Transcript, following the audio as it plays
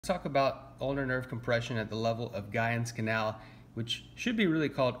Talk about ulnar nerve compression at the level of Guyon's canal, which should be really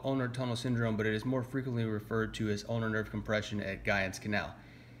called ulnar tunnel syndrome, but it is more frequently referred to as ulnar nerve compression at Guyon's canal.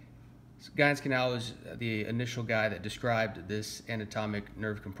 So Guyon's canal was the initial guy that described this anatomic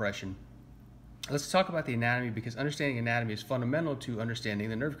nerve compression. Let's talk about the anatomy, because understanding anatomy is fundamental to understanding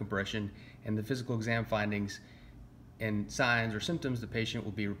the nerve compression and the physical exam findings and signs or symptoms the patient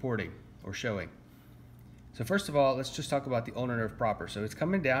will be reporting or showing. So first of all, let's just talk about the ulnar nerve proper. So it's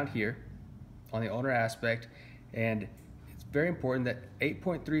coming down here on the ulnar aspect, and it's very important that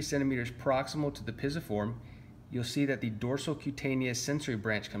 8.3 centimeters proximal to the pisiform, you'll see that the dorsal cutaneous sensory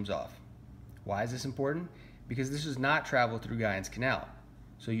branch comes off. Why is this important? Because this does not travel through Guyon's canal.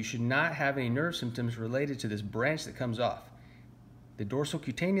 So you should not have any nerve symptoms related to this branch that comes off. The dorsal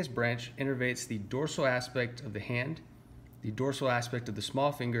cutaneous branch innervates the dorsal aspect of the hand, the dorsal aspect of the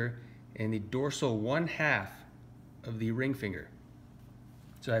small finger, and the dorsal 1/2 of the ring finger.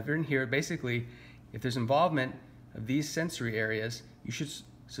 So I've written here, basically, if there's involvement of these sensory areas, you should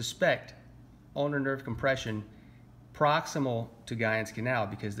suspect ulnar nerve compression proximal to Guyon's canal,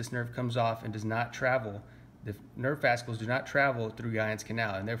 because this nerve comes off and does not travel. The nerve fascicles do not travel through Guyon's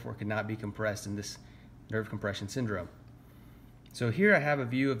canal and therefore cannot be compressed in this nerve compression syndrome. So here I have a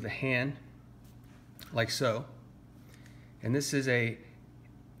view of the hand like so, and this is a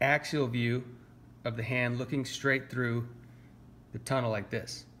axial view of the hand looking straight through the tunnel like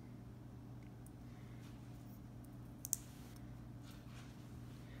this.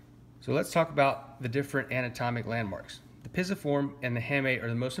 So let's talk about the different anatomic landmarks. The pisiform and the hamate are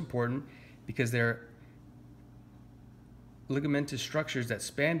the most important because they're ligamentous structures that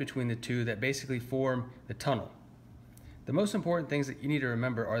span between the two that basically form the tunnel. The most important things that you need to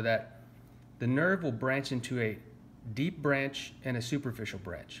remember are that the nerve will branch into a deep branch and a superficial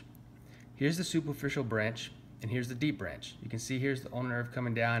branch. Here's the superficial branch and here's the deep branch. You can see here's the ulnar nerve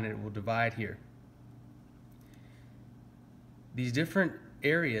coming down, and it will divide here. These different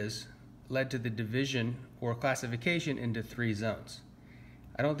areas led to the division or classification into 3 zones.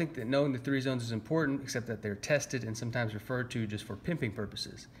 I don't think that knowing the 3 zones is important, except that they're tested and sometimes referred to just for pimping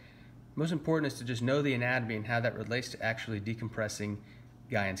purposes. Most important is to just know the anatomy and how that relates to actually decompressing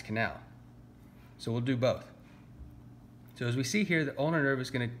Guyon's canal. So we'll do both. So as we see here, the ulnar nerve is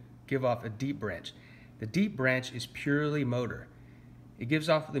going to give off a deep branch. The deep branch is purely motor. It gives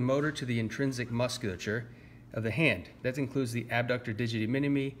off the motor to the intrinsic musculature of the hand. That includes the abductor digiti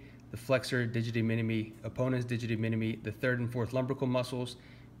minimi, the flexor digiti minimi, opponens digiti minimi, the 3rd and 4th lumbrical muscles,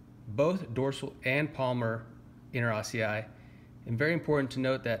 both dorsal and palmar interossei. And very important to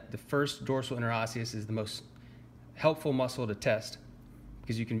note that the first dorsal interosseous is the most helpful muscle to test,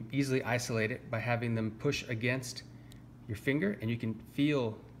 because you can easily isolate it by having them push against your finger, and you can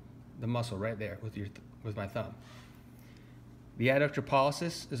feel the muscle right there with my thumb. The adductor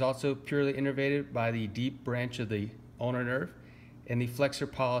pollicis is also purely innervated by the deep branch of the ulnar nerve, and the flexor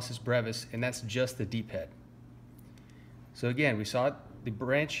pollicis brevis, and that's just the deep head. So again, we saw the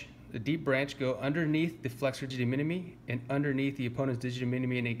deep branch go underneath the flexor digiti minimi and underneath the opponens digiti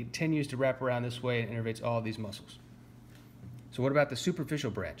minimi, and it continues to wrap around this way and innervates all of these muscles. So what about the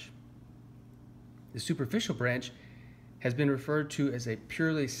superficial branch? The superficial branch has been referred to as a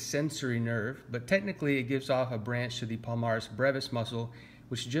purely sensory nerve, but technically it gives off a branch to the palmaris brevis muscle,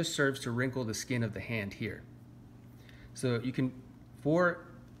 which just serves to wrinkle the skin of the hand here. So you can, for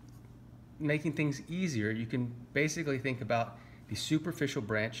making things easier, you can basically think about the superficial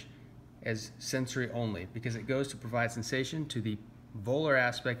branch as sensory only, because it goes to provide sensation to the volar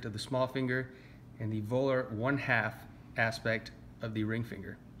aspect of the small finger and the volar 1/2 aspect of the ring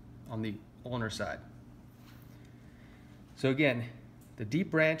finger on the ulnar side. So again, the deep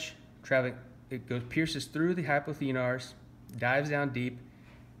branch pierces through the hypothenars, dives down deep,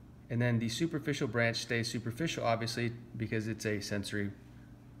 and then the superficial branch stays superficial, obviously, because it's a sensory,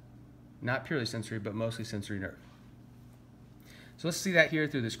 not purely sensory, but mostly sensory nerve. So let's see that here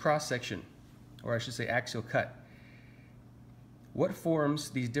through this cross section, or I should say axial cut. What forms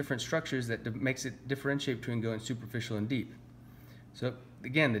these different structures that makes it differentiate between going superficial and deep? So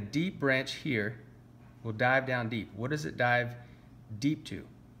again, the deep branch here will dive down deep. What does it dive deep to?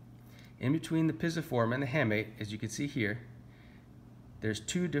 In between the pisiform and the hamate, as you can see here, there's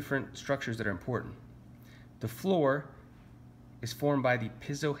 2 different structures that are important. The floor is formed by the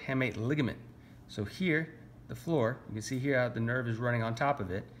pisohamate ligament. So here, the floor, you can see here how the nerve is running on top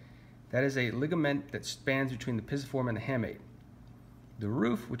of it. That is a ligament that spans between the pisiform and the hamate. The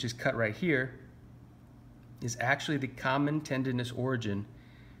roof, which is cut right here, is actually the common tendinous origin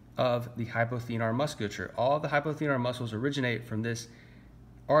of the hypothenar musculature. All the hypothenar muscles originate from this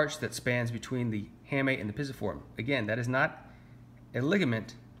arch that spans between the hamate and the pisiform. Again, that is not a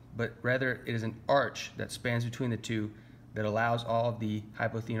ligament, but rather it is an arch that spans between the two that allows all of the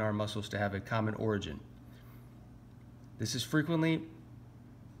hypothenar muscles to have a common origin. This is frequently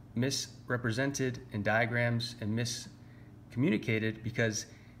misrepresented in diagrams and miscommunicated because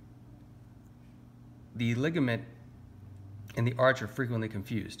the ligament and the arch are frequently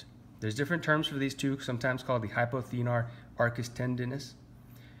confused. There's different terms for these two, sometimes called the hypothenar arcus tendinus,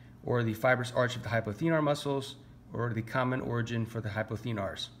 or the fibrous arch of the hypothenar muscles, or the common origin for the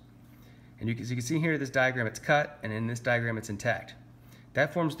hypothenars. And as you can see here, this diagram, it's cut, and in this diagram, it's intact.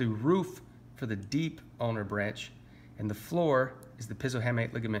 That forms the roof for the deep ulnar branch, and the floor is the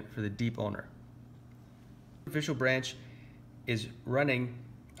pisohamate ligament for the deep ulnar. Superficial branch is running,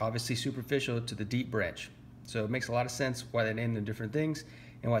 obviously superficial to the deep branch. So it makes a lot of sense why they name them different things,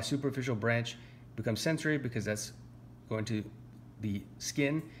 and why superficial branch becomes sensory, because that's going to the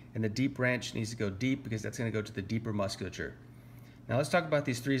skin, and the deep branch needs to go deep because that's going to go to the deeper musculature. Now let's talk about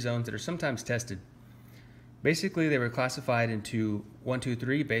these three zones that are sometimes tested. Basically, they were classified into 1, 2,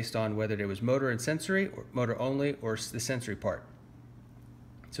 3 based on whether it was motor and sensory, or motor only, or the sensory part.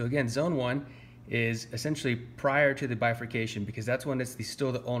 So again, zone 1 is essentially prior to the bifurcation, because that's when it's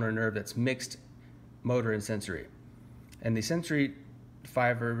still the ulnar nerve that's mixed motor and sensory. And the sensory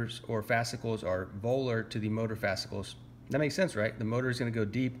fibers or fascicles are volar to the motor fascicles. That makes sense, right? The motor is going to go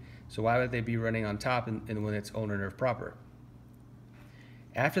deep, so why would they be running on top and when it's ulnar nerve proper?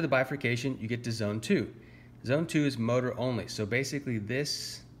 After the bifurcation, you get to zone 2. Zone 2 is motor only, so basically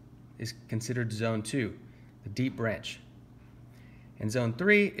this is considered zone 2, the deep branch. And zone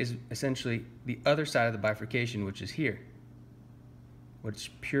 3 is essentially the other side of the bifurcation, which is here, which is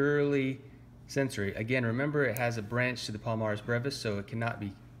purely sensory. Again, remember it has a branch to the palmaris brevis, so it cannot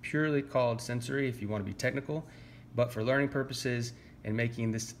be purely called sensory if you want to be technical. But for learning purposes and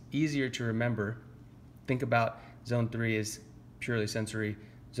making this easier to remember, think about zone 3 is purely sensory,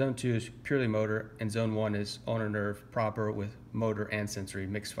 zone 2 is purely motor, and zone 1 is ulnar nerve proper with motor and sensory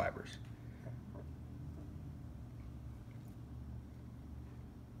mixed fibers.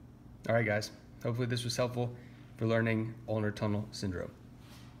 All right, guys, hopefully this was helpful for learning ulnar tunnel syndrome.